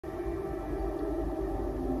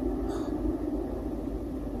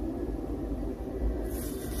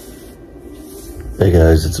Hey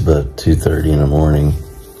guys, it's about 2:30 in the morning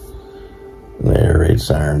and the air raid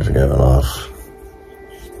sirens are going off.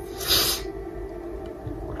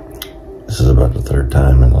 This is about the third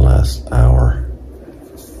time in the last hour.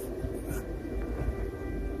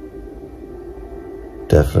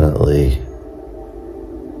 Definitely,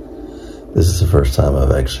 this is the first time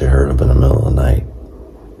I've actually heard them in the middle of the night.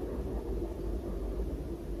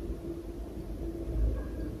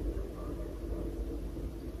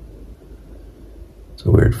 It's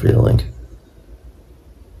a weird feeling.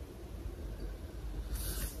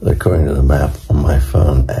 But according to the map on my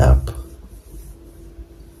phone app,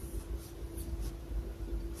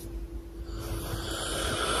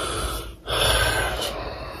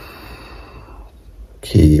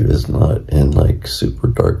 Kiev is not in like super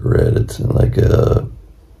dark red, it's in like a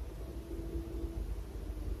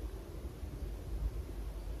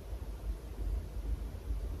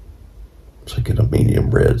in a medium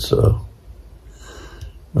red, so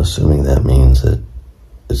I'm assuming that means that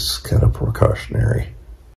it's kind of precautionary.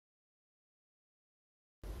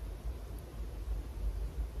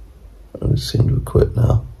 I seem to have quit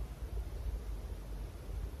now.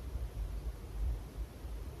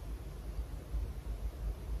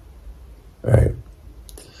 Alright.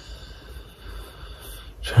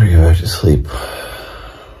 Try to go back to sleep.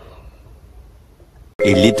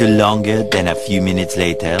 A little longer than a few minutes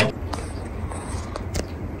later.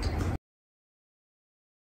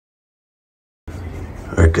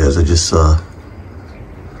 Alright guys, I just saw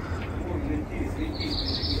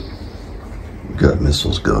we've got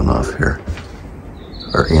missiles going off here.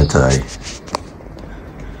 Our anti-air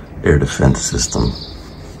defense system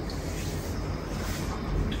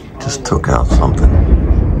just took out something.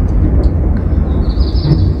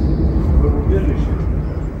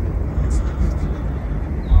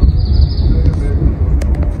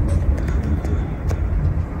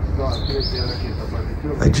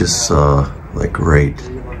 I just saw, like, right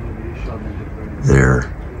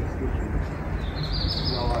there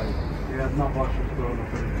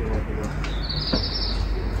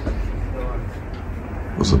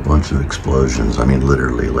was a bunch of explosions. I mean,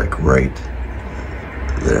 literally, like, right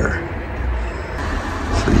there.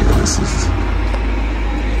 So yeah,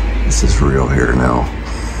 this is real here now.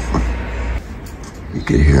 You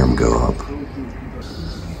could hear them go up.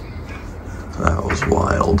 That was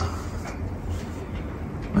wild.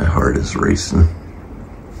 My heart is racing.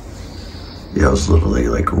 Yeah, I was literally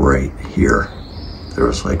like right here. There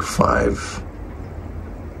was like 5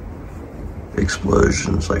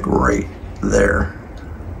 explosions, like right there.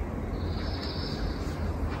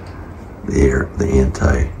 The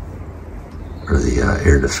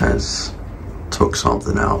air defense took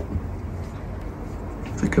something out. I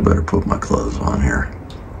think I better put my clothes on here.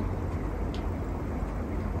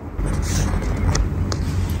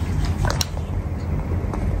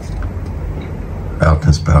 Out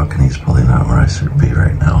this balcony is probably not where I should be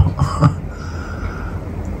right now.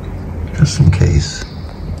 Just in case.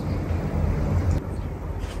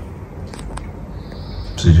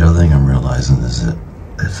 So the other thing I'm realizing is that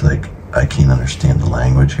it's like I can't understand the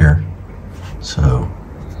language here. So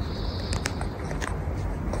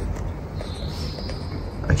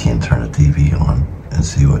I can't turn the TV on and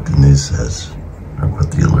see what the news says or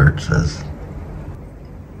what the alert says.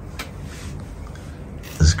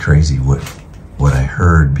 It's crazy what I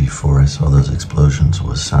heard before I saw those explosions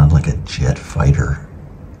was sound like a jet fighter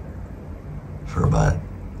for about,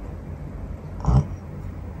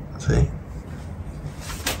 see,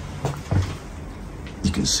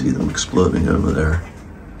 you can see them exploding over there.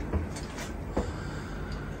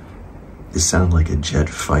 It sounded like a jet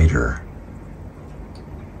fighter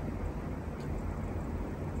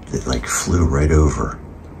that like flew right over,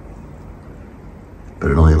 but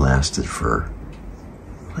it only lasted for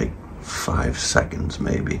like 5 seconds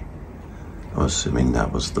maybe. I'm assuming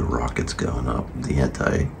that was the rockets going up, the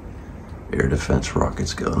anti-air defense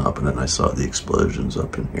rockets going up, and then I saw the explosions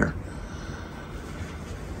up in here.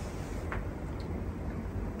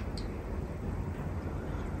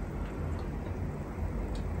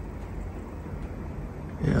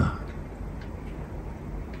 Yeah.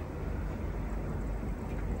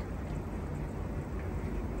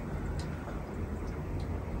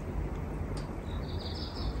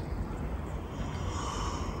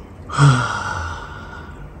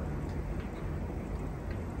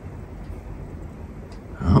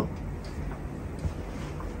 Oh.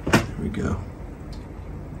 Here we go.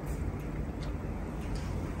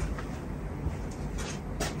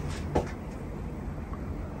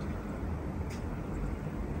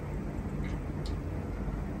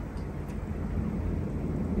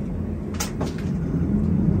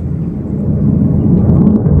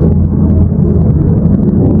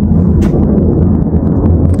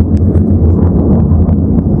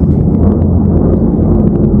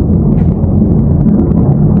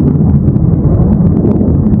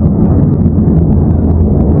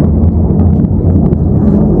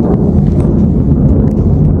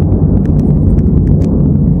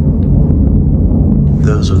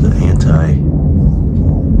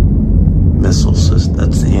 missile system.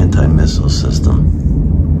 That's the anti-missile system.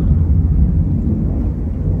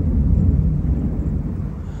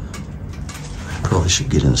 I probably should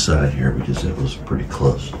get inside here because it was pretty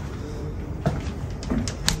close.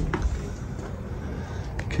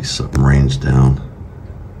 In case something rains down.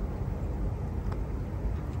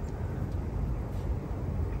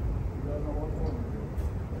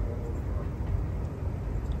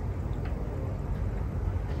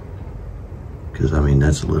 Because, I mean,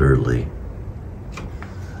 that's literally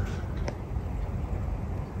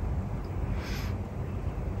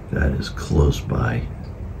that is close by.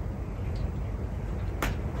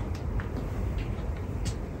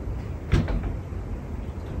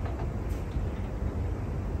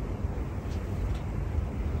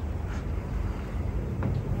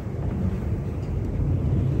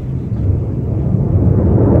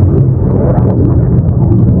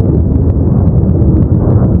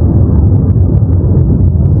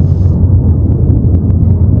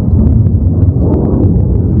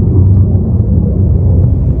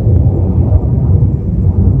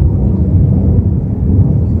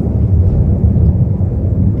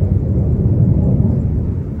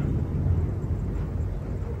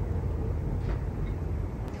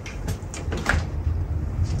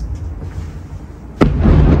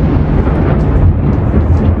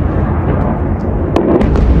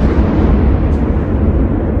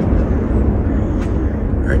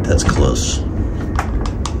 That's close.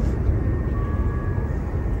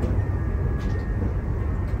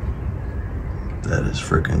 That is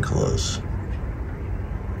freaking close.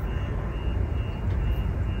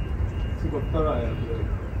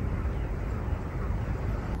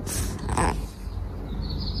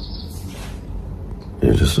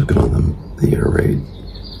 You're just looking on the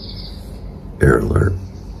air alert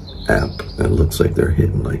app, and it looks like they're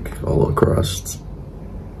hitting like all across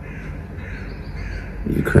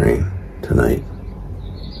Ukraine tonight.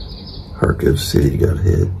 Kharkiv city got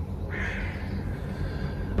hit.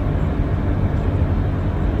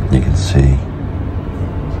 You can see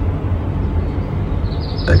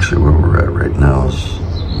actually where we're at right now is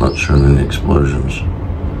not showing any explosions.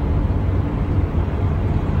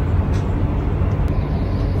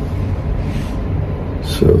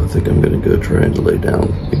 So I think I'm gonna go try and lay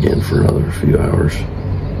down again for another few hours.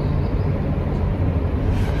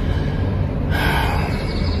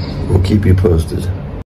 We'll keep you posted.